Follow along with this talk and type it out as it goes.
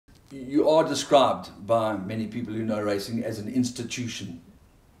You are described by many people who know racing as an institution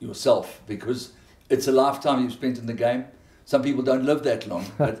yourself, because it's a lifetime you've spent in the game. Some people don't live that long,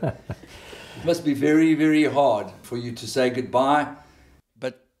 but it must be very, very hard for you to say goodbye.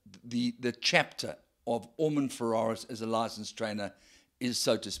 But the chapter of Ormond Ferraris as a licensed trainer is,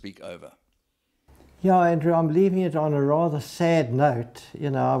 so to speak, over. Yeah, Andrew, I'm leaving it on a rather sad note. You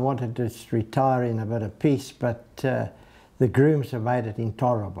know, I wanted to retire in a bit of peace, but the grooms have made it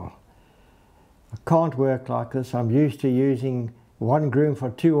intolerable. I can't work like this. I'm used to using one groom for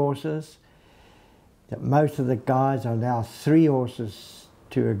 2 horses. Most of the guys are now 3 horses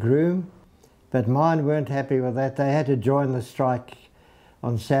to a groom, but mine weren't happy with that. They had to join the strike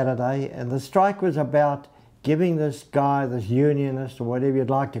on Saturday, and the strike was about giving this guy, this unionist or whatever you'd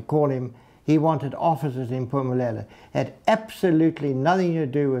like to call him, he wanted offices in Pumalala. Had absolutely nothing to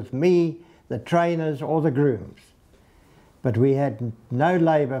do with me, the trainers or the grooms. But we had no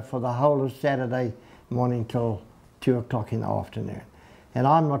labour for the whole of Saturday morning till 2 o'clock in the afternoon. And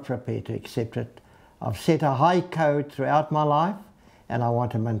I'm not prepared to accept it. I've set a high code throughout my life, and I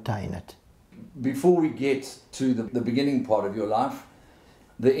want to maintain it. Before we get to the beginning part of your life,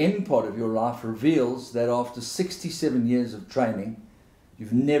 the end part of your life reveals that after 67 years of training,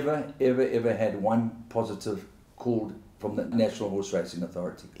 you've never, ever, ever had one positive called from the National Horse Racing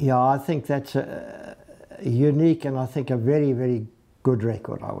Authority. Yeah, I think that's unique, and I think a very, very good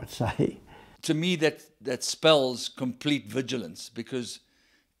record, I would say. To me, that spells complete vigilance, because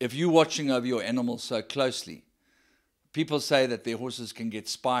if you're watching over your animals so closely, people say that their horses can get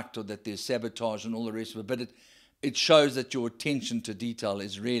spiked or that there's sabotage and all the rest of it, but it shows that your attention to detail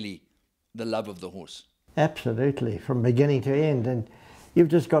is really the love of the horse. Absolutely, from beginning to end. And you've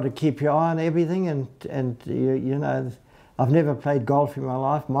just got to keep your eye on everything, and you know, I've never played golf in my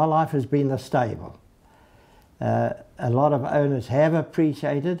life. My life has been the stable. A lot of owners have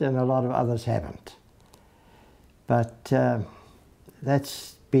appreciated and a lot of others haven't. But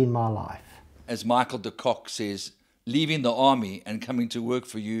that's been my life. As Michael de Kock says, leaving the army and coming to work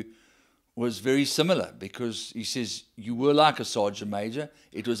for you was very similar, because he says you were like a sergeant major.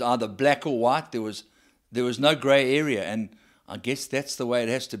 It was either black or white. There was no grey area, and I guess that's the way it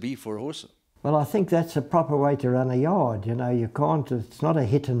has to be for a horse. Well, I think that's the proper way to run a yard. You know, you can't, it's not a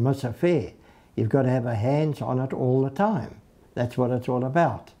hit and miss affair. You've got to have a hands on it all the time. That's what it's all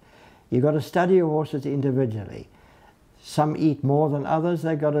about. You've got to study your horses individually. Some eat more than others,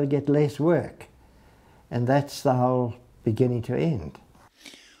 they've got to get less work. And that's the whole beginning to end.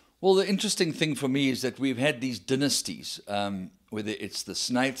 Well, the interesting thing for me is that we've had these dynasties, whether it's the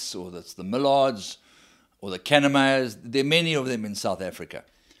Snaiths or it's the Millards or the Cannemeyers. There are many of them in South Africa.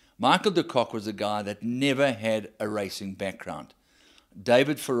 Michael de Kock was a guy that never had a racing background.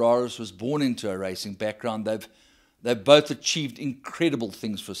 David Ferraris was born into a racing background. They've both achieved incredible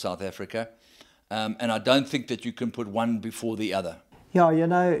things for South Africa, and I don't think that you can put one before the other. Yeah, you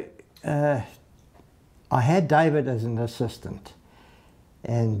know, I had David as an assistant,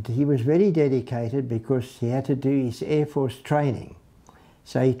 and he was very dedicated because he had to do his Air Force training.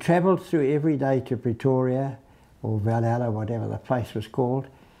 So he travelled through every day to Pretoria or Valhalla, whatever the place was called,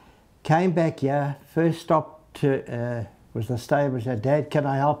 came back here, first stop to was the stable, said, "Dad, can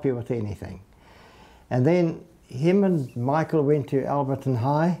I help you with anything?" And then him and Michael went to Alberton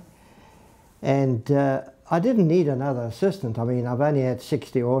High, and I didn't need another assistant. I mean, I've only had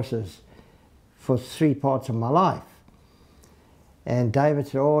 60 horses for 3 parts of my life. And David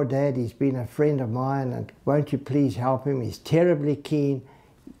said, "Oh, Dad, he's been a friend of mine, and won't you please help him? He's terribly keen.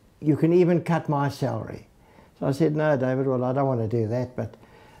 You can even cut my salary." So I said, "No, David, well, I don't want to do that, but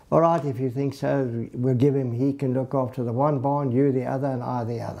all right, if you think so, we'll give him, he can look after the one barn, you the other, and I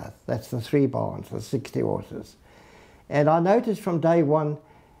the other." That's the 3 barns, the 60 horses. And I noticed from day one,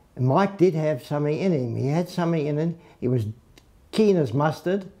 Mike did have something in him. He had something in him. He was keen as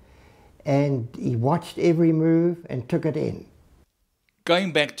mustard, and he watched every move and took it in.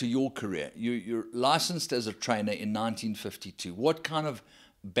 Going back to your career, you're licensed as a trainer in 1952. What kind of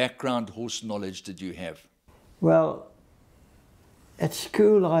background horse knowledge did you have? Well, at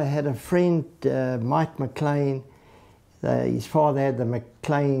school I had a friend, Mike McLean. His father had the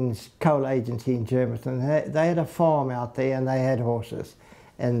McLean's coal agency in Germiston. They had a farm out there and they had horses.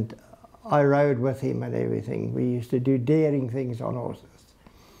 And I rode with him and everything. We used to do daring things on horses.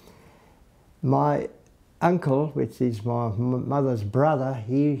 My uncle, which is my mother's brother,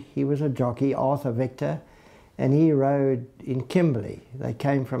 he was a jockey, Arthur Victor, and he rode in Kimberley. They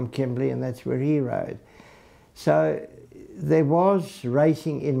came from Kimberley and that's where he rode. So there was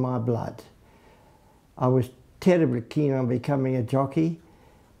racing in my blood. I was terribly keen on becoming a jockey,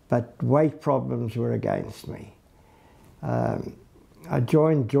 but weight problems were against me. I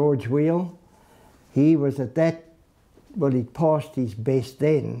joined George Wheel. He was at that, well, he'd passed his best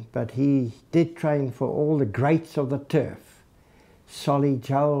then, but he did train for all the greats of the turf. Solly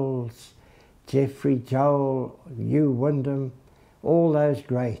Jones, Jeffrey Joel, Hugh Wyndham, all those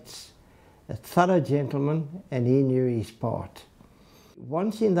greats. A thorough gentleman, and he knew his part.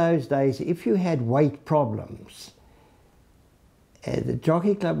 Once in those days, if you had weight problems, the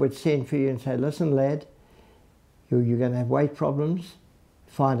jockey club would send for you and say, listen lad, you're going to have weight problems,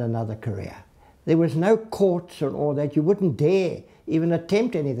 find another career. There was no courts and all that. You wouldn't dare even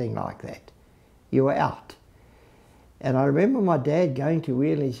attempt anything like that. You were out. And I remember my dad going to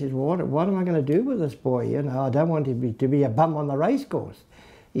Wheel, and he says, well, what am I going to do with this boy? You know, I don't want him to be a bum on the racecourse.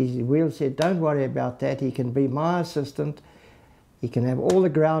 Wheel said, don't worry about that. He can be my assistant. He can have all the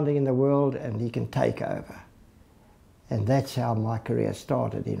grounding in the world, and he can take over. And that's how my career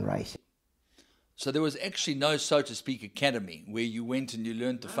started in racing. So there was actually no, so to speak, academy where you went and you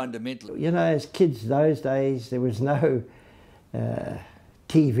learned the fundamentals. You know, as kids those days, there was no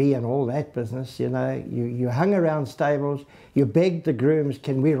TV and all that business. You know, you hung around stables, you begged the grooms,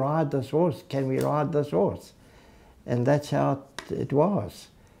 can we ride this horse? Can we ride this horse? And that's how it was.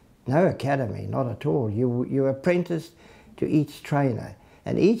 No academy, not at all. You apprenticed to each trainer.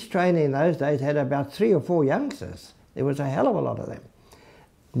 And each trainer in those days had about 3 or 4 youngsters. There was a hell of a lot of them.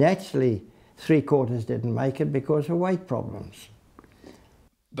 Naturally, 3/4 didn't make it because of weight problems.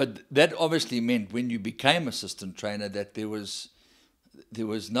 But that obviously meant when you became assistant trainer that there was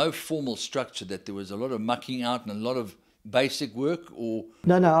no formal structure, that there was a lot of mucking out and a lot of basic work, or?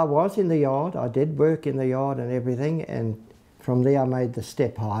 No, I was in the yard. I did work in the yard and everything, and from there I made the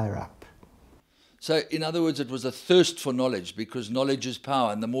step higher up. So in other words, it was a thirst for knowledge, because knowledge is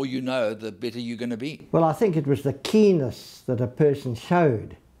power, and the more you know, the better you're going to be. Well, I think it was the keenness that a person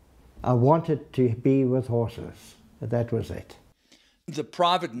showed. I wanted to be with horses. That was it. The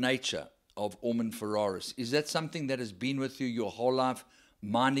private nature of Ormond Ferraris, is that something that has been with you your whole life,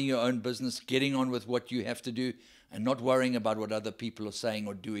 minding your own business, getting on with what you have to do, and not worrying about what other people are saying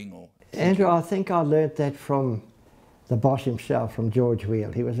or doing? Or Andrew, I think I learnt that from the boss himself, from George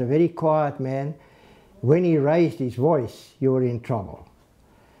Wheel. He was a very quiet man. When he raised his voice, you were in trouble.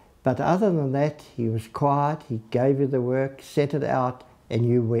 But other than that, he was quiet, he gave you the work, set it out, and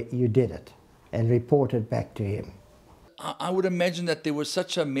you did it and reported back to him. I would imagine that there was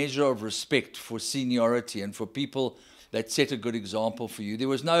such a measure of respect for seniority and for people that set a good example for you. There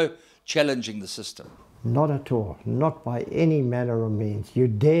was no challenging the system. Not at all, not by any manner or means. You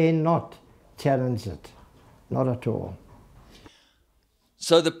dare not challenge it, not at all.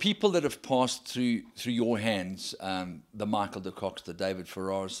 So the people that have passed through your hands, the Michael de Koks, the David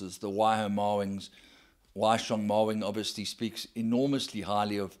Ferrarises, the Waiho Mawings, Waishong Mawing obviously speaks enormously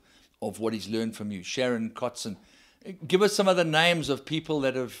highly of what he's learned from you. Sharon Kotson. Give us some of the names of people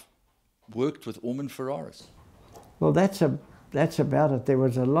that have worked with Ormond Ferraris. Well, that's about it. There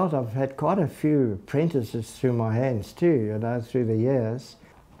was a lot. I've had quite a few apprentices through my hands too, you know, through the years.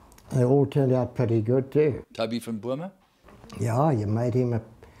 They all turned out pretty good too. Toby from Burma? Yeah, you made him a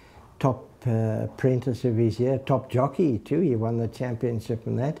top apprentice of his year, top jockey too. He won the championship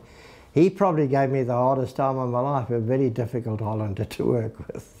in that. He probably gave me the hardest time of my life, a very difficult Hollander to work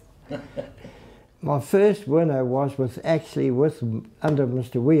with. My first winner was under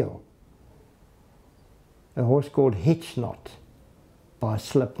Mr. Wheel, a horse called Hitchknot by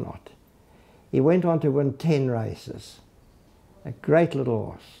Slipknot. He went on to win 10 races, a great little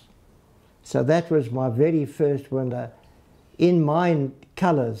horse. So that was my very first winner in my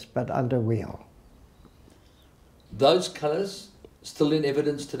colours, but under Wheel. Those colours still in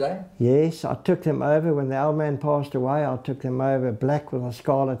evidence today? Yes, I took them over when the old man passed away. I took them over black with a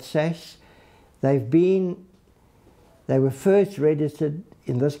scarlet sash. They were first registered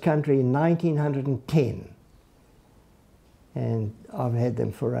in this country in 1910, and I've had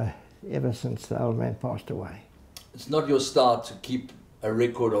them ever since the old man passed away. It's not your style to keep a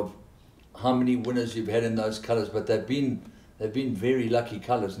record of how many winners you've had in those colours, but they've been very lucky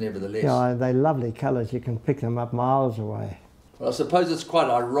colours nevertheless. Yeah, they're lovely colours. You can pick them up miles away. Well, I suppose it's quite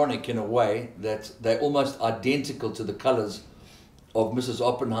ironic in a way that they're almost identical to the colours of Mrs.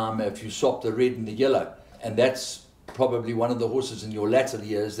 Oppenheimer if you swap the red and the yellow. And that's probably one of the horses in your latter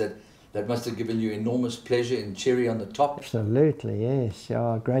years that must have given you enormous pleasure in Cherry on the Top. Absolutely, yes.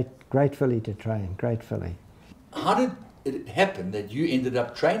 Yeah, great filly to train, great filly. How did it happen that you ended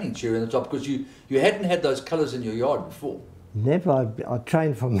up training Cherry on the Top? Because you hadn't had those colours in your yard before. Never. I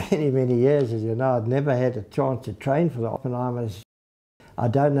trained for many years, as you know. I'd never had a chance to train for the Oppenheimers. I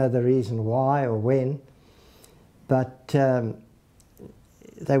don't know the reason why or when, but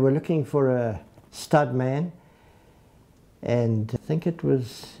they were looking for a stud man, and I think it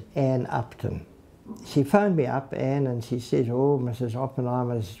was Ann Upton. She phoned me up, Ann, and she said, oh, Mrs.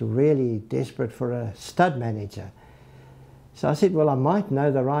 Oppenheimer's really desperate for a stud manager. So I said, well, I might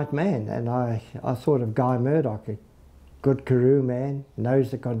know the right man, and I thought of Guy Murdoch, a good Karoo man,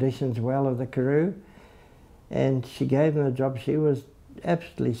 knows the conditions well of the Karoo, and she gave him the job. She was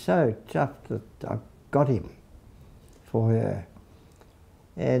absolutely so chuffed that I got him for her.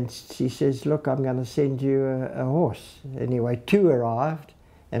 And she says, look, I'm going to send you a horse. Anyway, 2 arrived,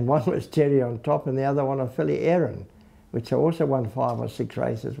 and one was Cherry on Top and the other one a filly Erin, which I also won 5 or 6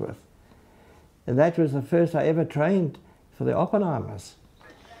 races with. And that was the first I ever trained for the Oppenheimers.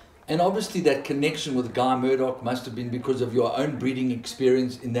 And obviously that connection with Guy Murdoch must have been because of your own breeding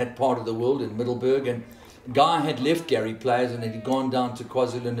experience in that part of the world, in Middelburg. And Guy had left Gary Players and had gone down to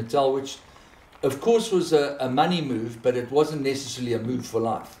KwaZulu-Natal, which of course was a money move, but it wasn't necessarily a move for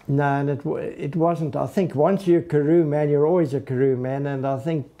life. No, and it wasn't. I think once you're a Karoo man, you're always a Karoo man, and I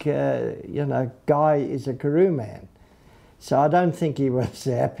think, you know, Guy is a Karoo man. So I don't think he was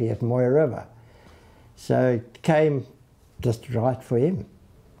happy at Moy River. So it came just right for him.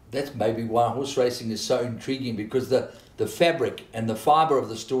 That's maybe why horse racing is so intriguing, because the fabric and the fibre of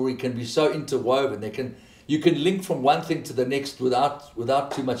the story can be so interwoven. You can link from one thing to the next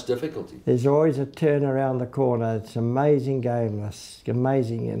without too much difficulty. There's always a turn around the corner. It's an amazing game, it's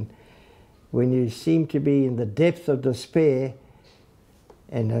amazing. And when you seem to be in the depth of despair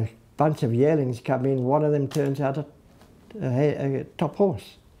and a bunch of yearlings come in, one of them turns out a top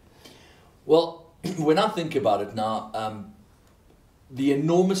horse. Well, when I think about it now, the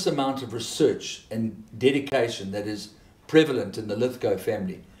enormous amount of research and dedication that is prevalent in the Lithgow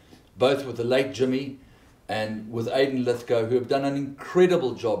family, both with the late Jimmy and with Aidan Lithgow, who have done an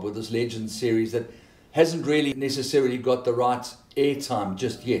incredible job with this Legends series that hasn't really necessarily got the right airtime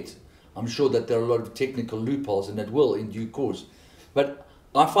just yet. I'm sure that there are a lot of technical loopholes, and it will in due course. But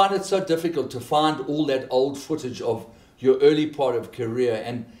I find it so difficult to find all that old footage of your early part of career.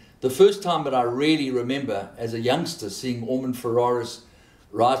 And the first time that I really remember as a youngster seeing Ormond Ferraris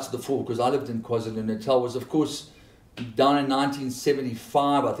rise to the fore, because I lived in KwaZulu-Natal, was of course down in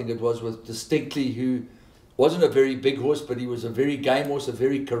 1975, I think it was, with Distinctly, who wasn't a very big horse, but he was a very game horse, a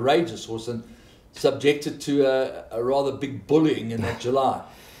very courageous horse, and subjected to a rather big bullying in that July.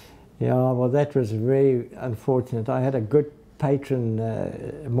 Yeah, well, that was very unfortunate. I had a good patron,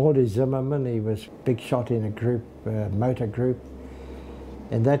 Mordy Zimmerman. He was a big shot in a group, motor group,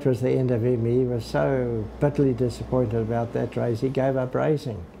 and that was the end of him. He was so bitterly disappointed about that race, he gave up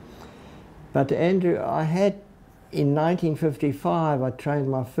racing. But Andrew, I had, in 1955, I trained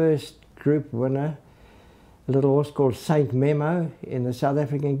my first group winner, a little horse called Saint Memo in the South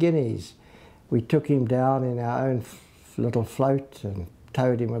African Guineas. We took him down in our own little float and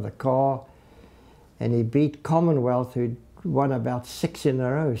towed him with a car, and he beat Commonwealth, who'd won about 6 in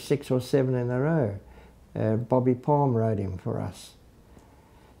a row, 6 or 7 in a row. Bobby Palm rode him for us.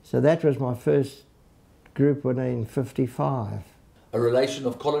 So that was my first group winner in 55. A relation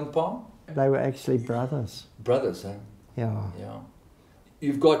of Colin Palm? They were actually brothers. Brothers, huh? Yeah. Yeah.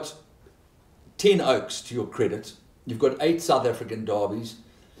 You've got 10 Oaks to your credit. You've got 8 South African derbies,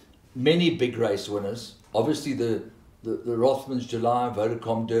 many big race winners. Obviously the Rothmans July,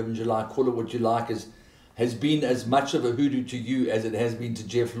 Vodacom Durban July, call it what you like, has been as much of a hoodoo to you as it has been to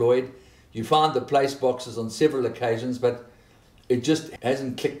Jeff Lloyd. You found the place boxes on several occasions, but it just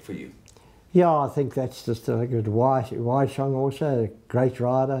hasn't clicked for you. Yeah, I think that's just a good Waishong also, a great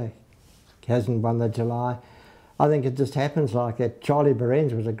rider. Hasn't won the July. I think it just happens like that. Charlie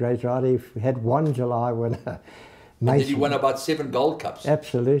Berenz was a great rider. He had 1 July winner. And then he won about 7 Gold Cups.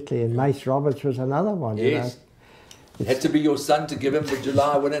 Absolutely, and Mace Roberts was another one. Yes. You know. It had to be your son to give him the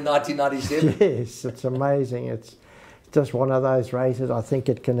July winner in 1997. Yes, it's amazing. It's just one of those races. I think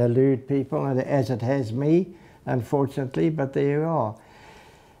it can elude people, as it has me, unfortunately, but there you are.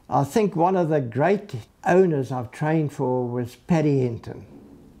 I think one of the great owners I've trained for was Paddy Hinton.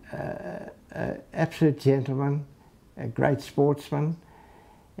 Absolute gentleman, a great sportsman,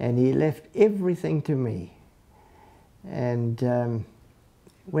 and he left everything to me. And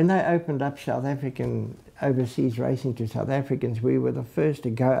when they opened up South African overseas racing to South Africans, we were the first to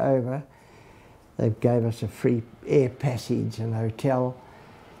go over. They gave us a free air passage and hotel,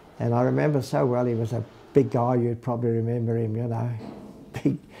 and I remember so well, he was a big guy. You'd probably remember him, you know.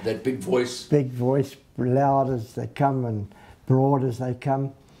 That big voice. Big voice, loud as they come and broad as they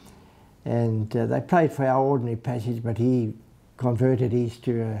come. And they paid for our ordinary passage, but he converted his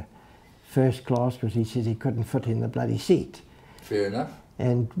to a first class because he says he couldn't fit in the bloody seat. Fair enough.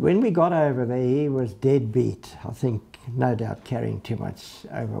 And when we got over there, he was dead beat. I think, no doubt, carrying too much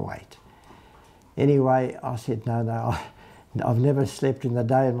overweight. Anyway, I said, no, I've never slept in the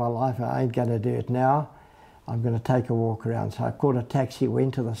day in my life. I ain't going to do it now. I'm going to take a walk around. So I caught a taxi,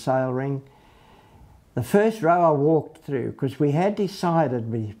 went to the sale ring. The first row I walked through, because we had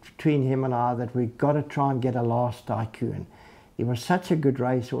decided between him and I that we've got to try and get a last tycoon. He was such a good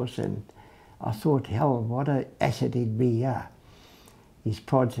racehorse, and I thought, hell, what an asset he'd be here. His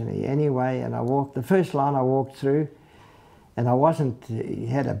progeny. Anyway, and I walked, the first line I walked through, and I wasn't, he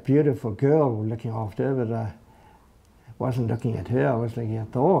had a beautiful girl looking after her, but I wasn't looking at her, I was looking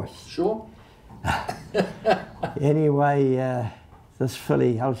at the horse. Sure. Anyway, this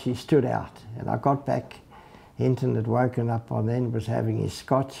filly, she stood out, and I got back. Hinton had woken up by then, was having his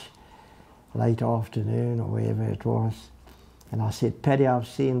scotch, late afternoon or wherever it was. And I said, Paddy, I've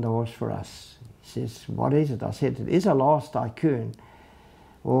seen the horse for us. He says, what is it? I said, it is a last tycoon.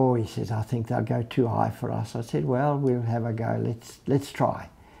 Oh, he says, I think they'll go too high for us. I said, well, we'll have a go, let's try.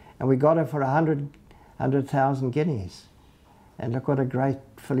 And we got her for 100,000 guineas. And look what a great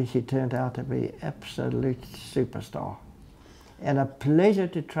filly she turned out to be, absolute superstar. And a pleasure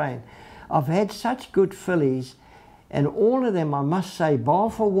to train. I've had such good fillies, and all of them, I must say,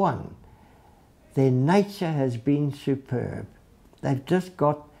 bar for one, their nature has been superb. They've just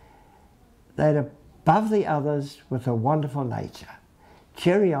got, they're above the others with a wonderful nature.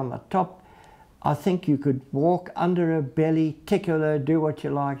 Cherry on the top, I think you could walk under her belly, tickle her, do what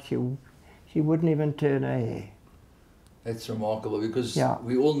you like, she wouldn't even turn her hair. That's remarkable, because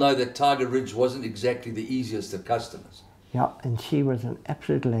we all know that Tiger Ridge wasn't exactly the easiest of customers. Yeah, and she was an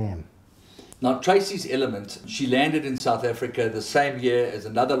absolute lamb. Now, Tracy's Element, she landed in South Africa the same year as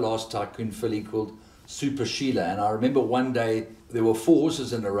another last tycoon filly called Super Sheila. And I remember one day there were 4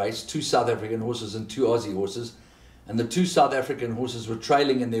 horses in the race, 2 South African horses and 2 Aussie horses. And the 2 South African horses were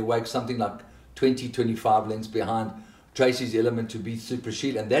trailing in their wake something like 20, 25 lengths behind Tracy's Element to beat Super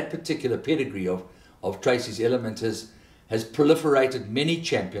Sheila. And that particular pedigree of Tracy's Element has proliferated many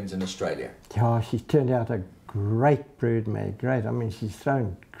champions in Australia. Yeah, she's turned out a great brood mare, great. I mean, she's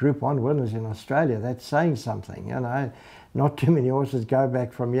thrown Group 1 winners in Australia. That's saying something, you know. Not too many horses go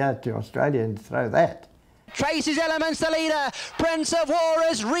back from here to Australia and throw that. Tracy's Element's the leader. Prince of War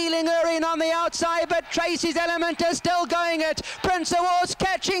is reeling her in on the outside, but Tracy's Element is still going it. Prince of War's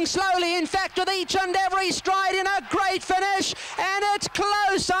catching slowly, in fact, with each and every stride in a great finish, and it's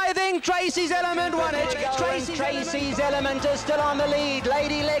close, I think. Tracy's Element won it. Tracy's Element is still on the lead.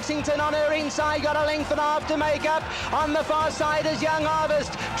 Lady Lexington on her inside, got a length and a half to make up. On the far side is Young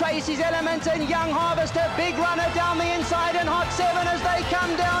Harvest. Tracy's Element and Young Harvest, a big runner down the inside, and Hot 7 as they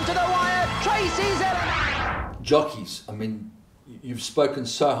come down to the wire. Tracy's Element. Jockeys, I mean, you've spoken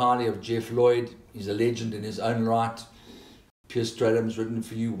so highly of Jeff Lloyd. He's a legend in his own right. Pierce Stradham's written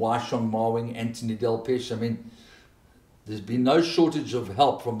for you, Waishong Marwing, Anthony Delpesh. I mean, there's been no shortage of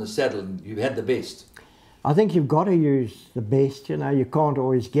help from the saddle, and you've had the best. I think you've got to use the best, you know. You can't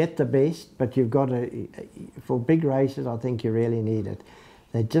always get the best, but you've got to, for big races, I think you really need it.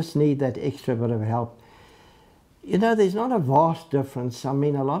 They just need that extra bit of help. You know, there's not a vast difference. I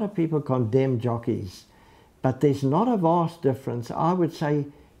mean, a lot of people condemn jockeys, but there's not a vast difference, I would say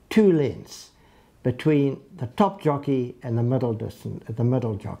 2 lengths between the top jockey and the middle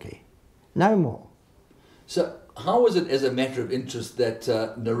jockey. No more. So how was it, as a matter of interest, that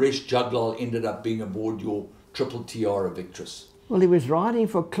Naresh Juglal ended up being aboard your Triple Tiara Victress? Well, he was riding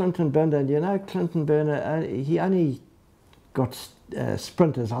for Clinton Binder, and you know Clinton Binder, he only got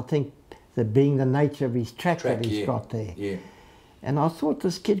sprinters, I think, that being the nature of his track that he's got there. Yeah. And I thought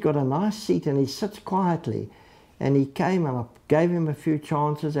this kid got a nice seat, and he sits quietly. And he came, and I gave him a few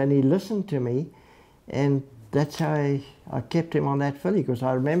chances, and he listened to me. And that's how I kept him on that filly, because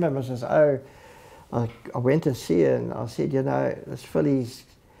I remember Mrs. O, I went to see her, and I said, you know, this filly's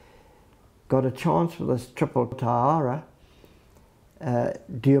got a chance for this Triple Tiara.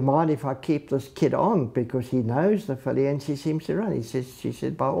 Do you mind if I keep this kid on, because he knows the filly and she seems to run? She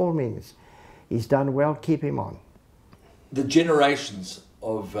said, by all means, he's done well, keep him on. The generations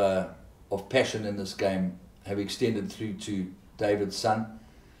of passion in this game have extended through to David's son,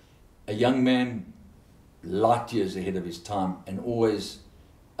 a young man light years ahead of his time and always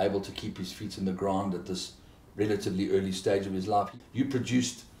able to keep his feet in the ground at this relatively early stage of his life. You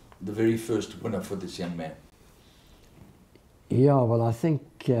produced the very first winner for this young man. Yeah, well, I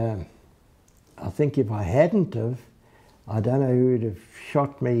think if I hadn't have, I don't know who would have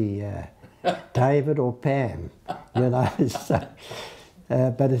shot me, David or Pam, you know. So,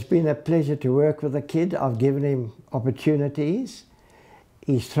 but it's been a pleasure to work with the kid. I've given him opportunities.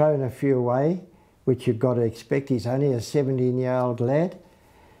 He's thrown a few away, which you've got to expect. He's only a 17-year-old lad,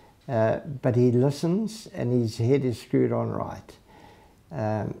 but he listens and his head is screwed on right.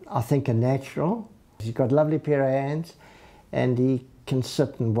 I think a natural. He's got a lovely pair of hands, and he can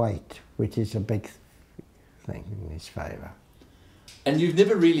sit and wait, which is a big thing in his favour. And you've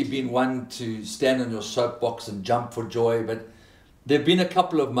never really been one to stand on your soapbox and jump for joy, but there have been a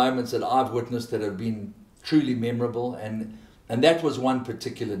couple of moments that I've witnessed that have been truly memorable, and that was one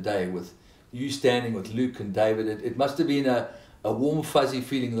particular day with you standing with Luke and David. It must have been a warm, fuzzy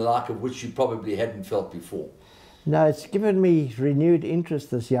feeling, the like of which you probably hadn't felt before. No, it's given me renewed interest,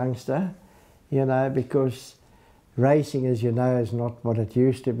 this youngster, you know, because racing, as you know, is not what it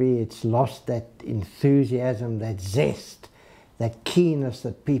used to be. It's lost that enthusiasm, that zest, that keenness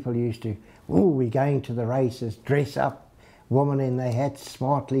that people used to, oh, we're going to the races, dress up, women in their hats,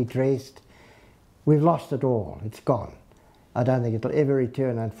 smartly dressed. We've lost it all. It's gone. I don't think it'll ever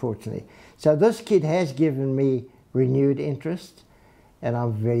return, unfortunately. So this kid has given me renewed interest, and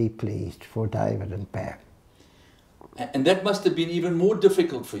I'm very pleased for David and Pap. And that must have been even more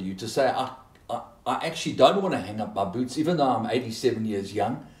difficult for you to say, I actually don't want to hang up my boots, even though I'm 87 years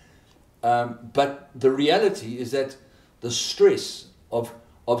young. But the reality is that the stress of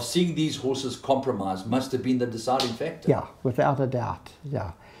seeing these horses compromised must have been the deciding factor. Yeah, without a doubt,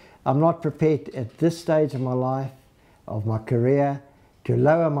 yeah. I'm not prepared at this stage of my life, of my career, to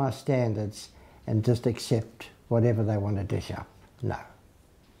lower my standards and just accept whatever they want to dish up. No.